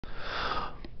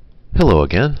Hello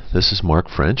again, this is Mark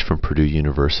French from Purdue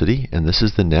University, and this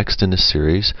is the next in a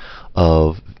series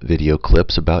of video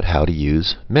clips about how to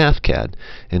use Mathcad.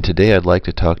 And today I'd like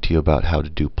to talk to you about how to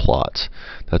do plots.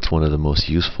 That's one of the most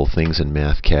useful things in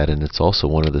Mathcad, and it's also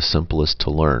one of the simplest to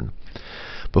learn.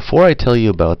 Before I tell you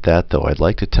about that, though, I'd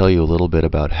like to tell you a little bit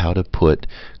about how to put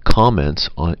comments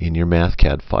in your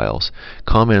Mathcad files.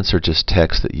 Comments are just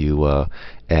text that you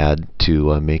add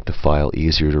to make the file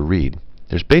easier to read.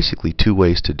 There's basically two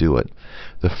ways to do it.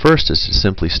 The first is to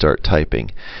simply start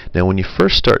typing. Now when you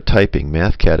first start typing,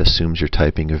 Mathcad assumes you're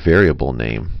typing a variable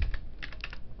name,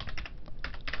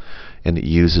 and it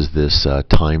uses this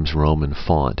Times Roman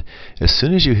font. As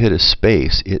soon as you hit a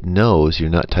space, it knows you're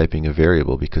not typing a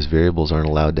variable because variables aren't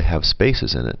allowed to have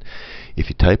spaces in it. If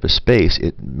you type a space,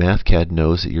 Mathcad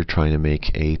knows that you're trying to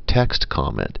make a text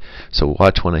comment. So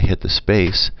watch when I hit the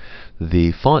space,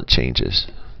 the font changes.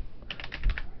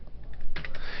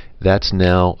 That's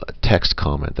now a text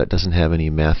comment. That doesn't have any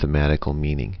mathematical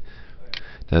meaning.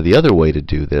 Now the other way to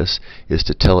do this is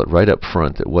to tell it right up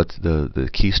front that what the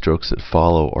keystrokes that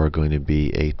follow are going to be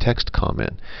a text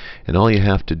comment. And all you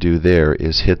have to do there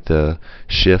is hit the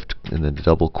shift and then the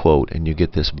double quote, and you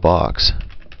get this box.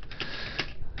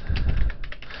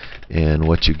 And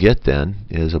what you get then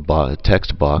is a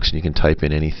text box, and you can type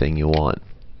in anything you want.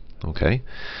 Okay?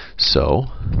 So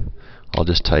I'll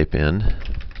just type in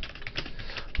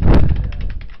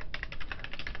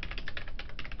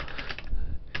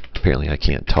apparently I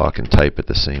can't talk and type at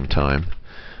the same time.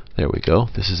 There we go.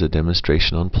 This is a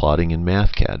demonstration on plotting in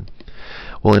Mathcad.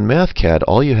 Well, in Mathcad,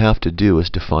 all you have to do is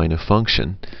define a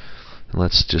function. And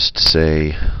let's just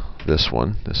say this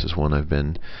one. This is one I've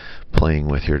been playing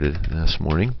with here this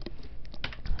morning.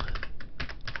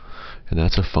 And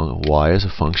that's y is a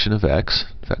function of x.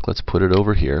 In fact, let's put it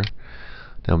over here.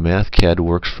 Now Mathcad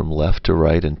works from left to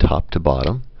right and top to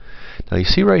bottom. Now you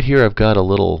see right here I've got a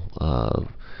little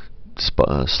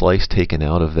slice taken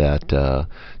out of that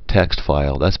text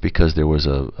file. That's because there was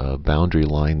a boundary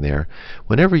line there.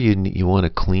 Whenever you want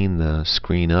to clean the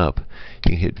screen up,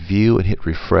 you can hit View and hit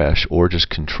Refresh, or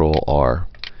just Control R,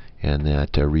 and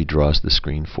that redraws the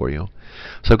screen for you.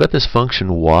 So I've got this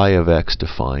function y of x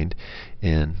defined,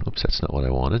 and oops, that's not what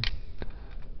I wanted.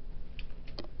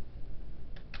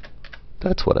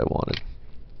 That's what I wanted.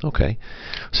 Okay,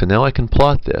 so now I can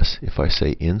plot this. If I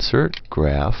say Insert,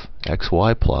 Graph,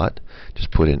 XY Plot, just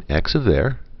put in x of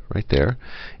there, right there,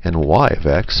 and y of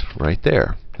x right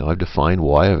there. Now I've defined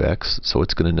y of x, so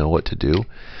it's going to know what to do,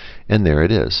 and there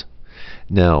it is.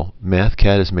 Now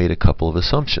Mathcad has made a couple of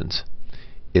assumptions.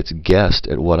 It's guessed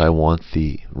at what I want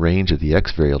the range of the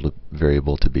x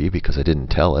variable to be because I didn't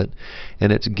tell it,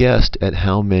 and it's guessed at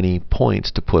how many points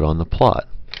to put on the plot.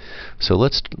 So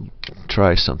let's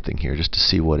try something here just to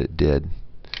see what it did.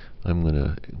 I'm going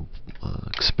to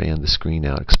expand the screen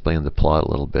out, expand the plot a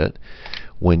little bit.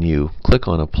 When you click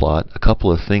on a plot, a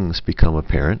couple of things become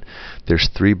apparent. There's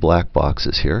three black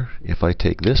boxes here. If I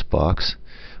take this box,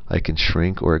 I can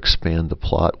shrink or expand the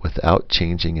plot without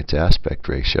changing its aspect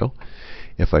ratio.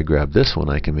 If I grab this one,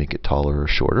 I can make it taller or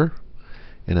shorter.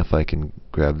 And if I can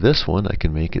grab this one, I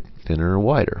can make it thinner or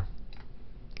wider.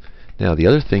 Now the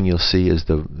other thing you'll see is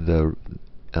the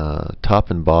top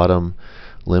and bottom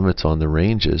limits on the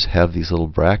ranges have these little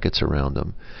brackets around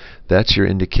them. That's your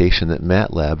indication that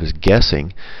MATLAB is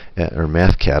guessing, or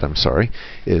Mathcad, I'm sorry,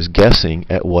 is guessing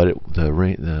at what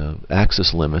the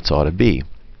axis limits ought to be.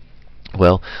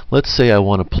 Well, let's say I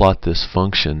want to plot this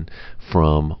function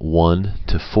from 1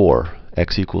 to 4,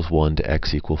 x equals 1 to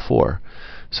x equals 4.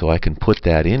 So I can put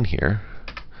that in here,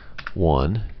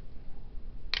 1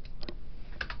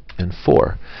 and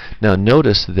 4. Now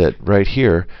notice that right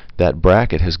here that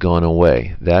bracket has gone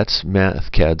away. That's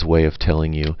Mathcad's way of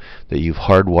telling you that you've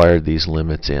hardwired these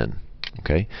limits in.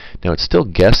 Okay? Now it's still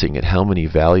guessing at how many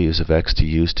values of x to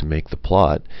use to make the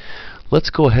plot. Let's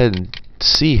go ahead and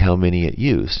see how many it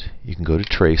used. You can go to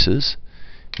Traces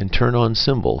and turn on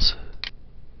Symbols.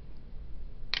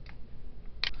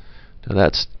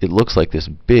 Now it looks like this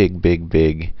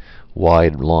big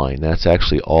wide line. That's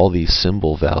actually all these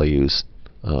symbol values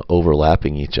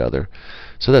overlapping each other.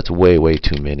 So that's way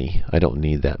too many. I don't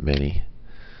need that many.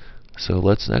 So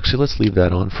let's leave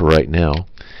that on for right now,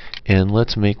 and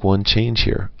let's make one change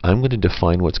here. I'm going to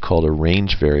define what's called a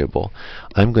range variable.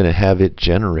 I'm going to have it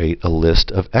generate a list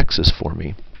of x's for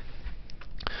me.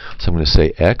 So I'm going to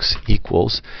say x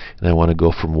equals, and I want to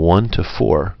go from 1 to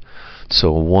 4.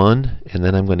 So 1, and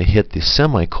then I'm going to hit the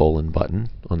semicolon button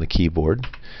on the keyboard,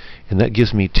 and that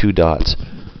gives me 2 dots.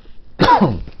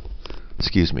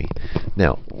 Excuse me.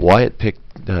 Now, why it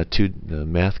picked the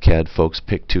Mathcad folks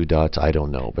picked 2 dots, I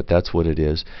don't know, but that's what it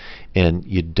is. And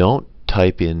you don't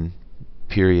type in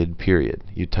period, period.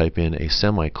 You type in a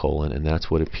semicolon and that's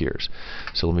what appears.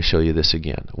 So let me show you this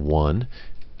again. 1,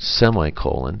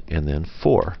 semicolon, and then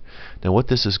 4. Now what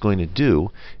this is going to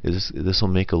do is this will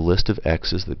make a list of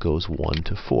x's that goes 1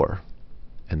 to 4.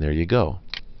 And there you go.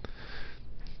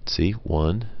 See?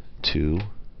 1, 2,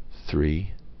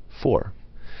 3, 4.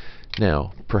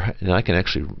 Now, and I can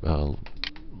actually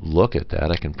look at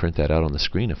that. I can print that out on the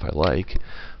screen if I like.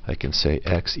 I can say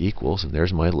x equals, and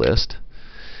there's my list.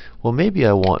 Well, maybe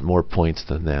I want more points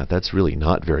than that. That's really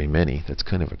not very many. That's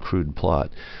kind of a crude plot.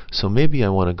 So maybe I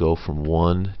want to go from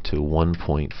 1 to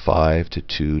 1.5 to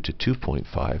 2 to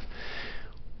 2.5.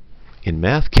 In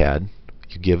Mathcad,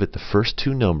 you give it the first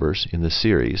two numbers in the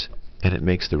series, and it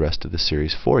makes the rest of the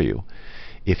series for you.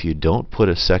 If you don't put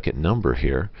a second number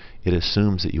here, it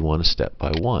assumes that you want to step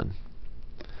by 1.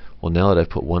 Well, now that I've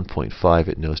put 1.5,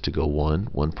 it knows to go 1,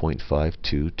 1.5,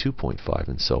 2, 2.5,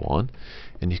 and so on.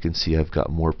 And you can see I've got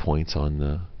more points on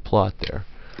the plot there.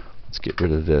 Let's get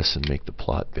rid of this and make the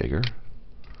plot bigger.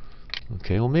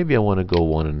 Okay, well maybe I want to go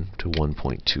 1 to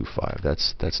 1.25.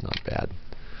 That's not bad.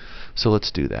 So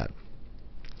let's do that.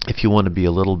 If you want to be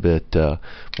a little bit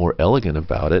more elegant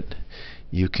about it,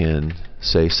 you can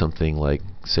say something like,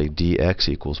 say dx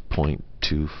equals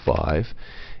 0.25,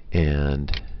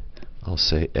 and I'll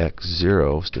say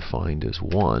x0 is defined as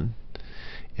 1,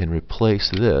 and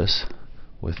replace this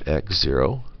with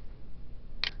x0,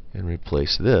 and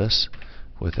replace this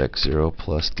with x0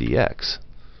 plus dx.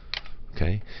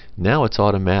 Okay, now it's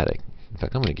automatic. In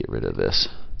fact, I'm going to get rid of this.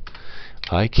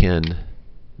 I can,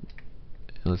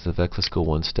 let's go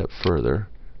one step further,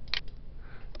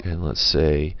 and let's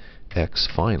say x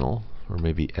final, or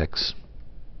maybe x,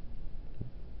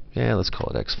 yeah, let's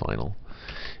call it x final.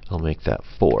 I'll make that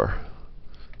 4.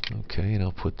 Okay, and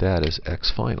I'll put that as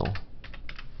x final.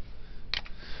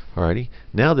 Alrighty,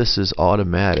 now this is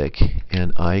automatic,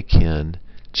 and I can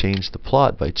change the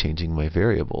plot by changing my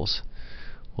variables.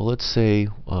 Well, let's say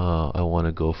I want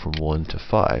to go from 1 to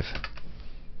 5.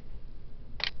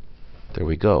 There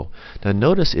we go. Now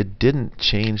notice it didn't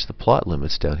change the plot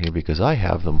limits down here because I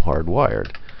have them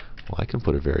hardwired. Well, I can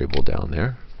put a variable down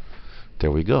there.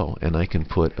 There we go. And I can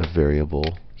put a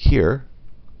variable here.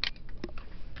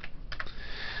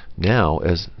 Now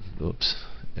as, oops,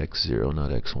 x0, not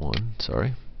x1,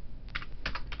 sorry.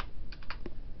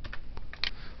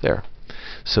 There.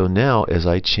 So now as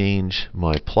I change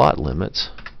my plot limits,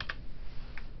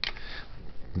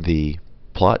 the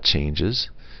plot changes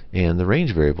and the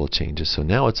range variable changes. So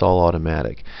now it's all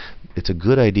automatic. It's a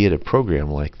good idea to program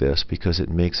like this because it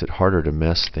makes it harder to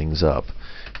mess things up.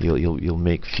 You'll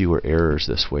make fewer errors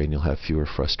this way, and you'll have fewer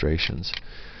frustrations.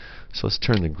 So let's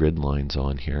turn the grid lines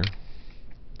on here.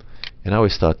 And I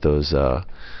always thought those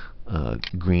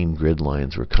green grid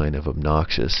lines were kind of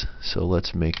obnoxious. So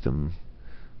let's make them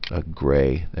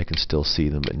gray. I can still see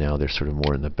them, but now they're sort of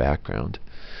more in the background.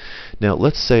 Now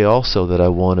let's say also that I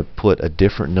want to put a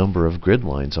different number of grid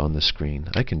lines on the screen.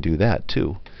 I can do that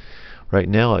too. Right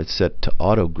now it's set to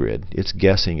auto grid. It's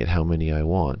guessing at how many I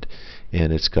want,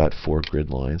 and it's got 4 grid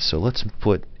lines. So let's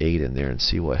put 8 in there and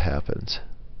see what happens.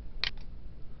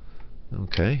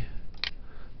 Okay,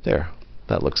 there,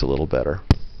 that looks a little better.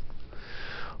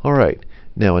 Alright,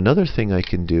 now another thing I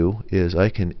can do is I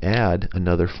can add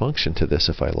another function to this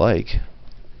if I like.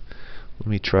 Let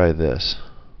me try this.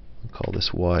 I'll call this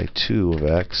y2 of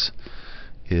x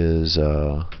is,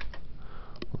 let's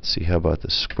see, how about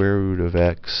the square root of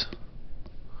x?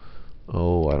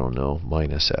 Oh, I don't know,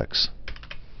 minus x.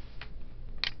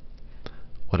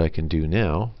 What I can do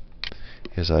now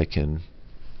is I can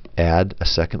add a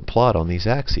second plot on these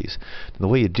axes. And the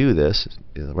way you do this,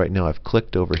 right now I've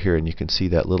clicked over here and you can see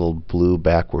that little blue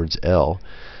backwards L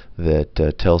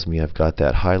that tells me I've got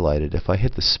that highlighted. If I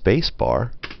hit the space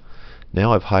bar,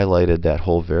 now I've highlighted that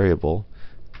whole variable,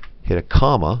 hit a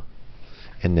comma,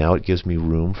 and now it gives me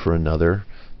room for another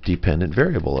dependent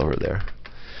variable over there.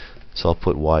 So I'll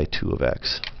put y2 of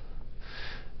x.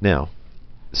 Now,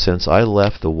 since I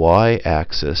left the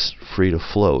y-axis free to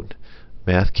float,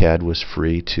 Mathcad was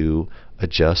free to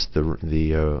adjust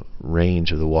the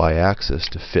range of the y-axis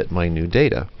to fit my new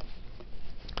data.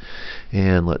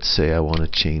 And let's say I want to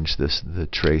change the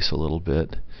trace a little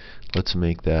bit. Let's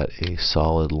make that a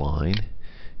solid line,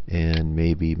 and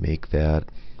maybe make that,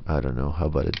 I don't know, how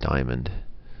about a diamond?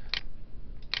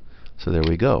 So there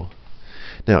we go.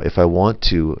 Now if I want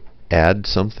to add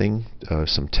something,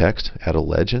 some text, add a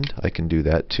legend, I can do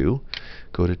that too.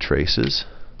 Go to traces,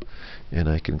 and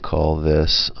I can call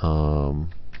this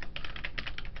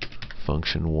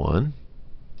function 1,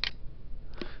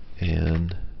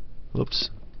 and whoops,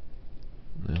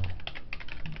 no.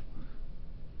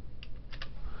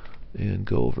 and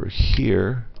go over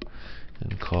here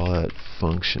and call that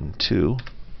function 2.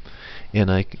 And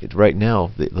right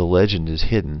now the legend is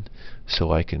hidden,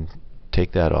 so I can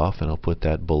take that off and I'll put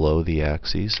that below the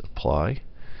axes, apply,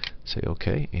 say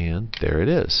OK, and there it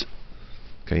is.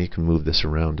 Okay, you can move this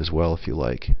around as well if you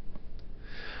like.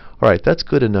 Alright, that's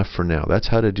good enough for now. That's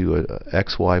how to do a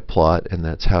XY plot, and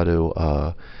that's how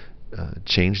to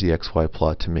change the XY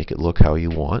plot to make it look how you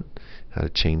want, how to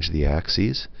change the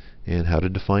axes, and how to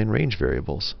define range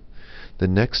variables. The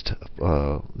next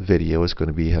video is going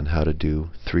to be on how to do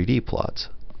 3D plots.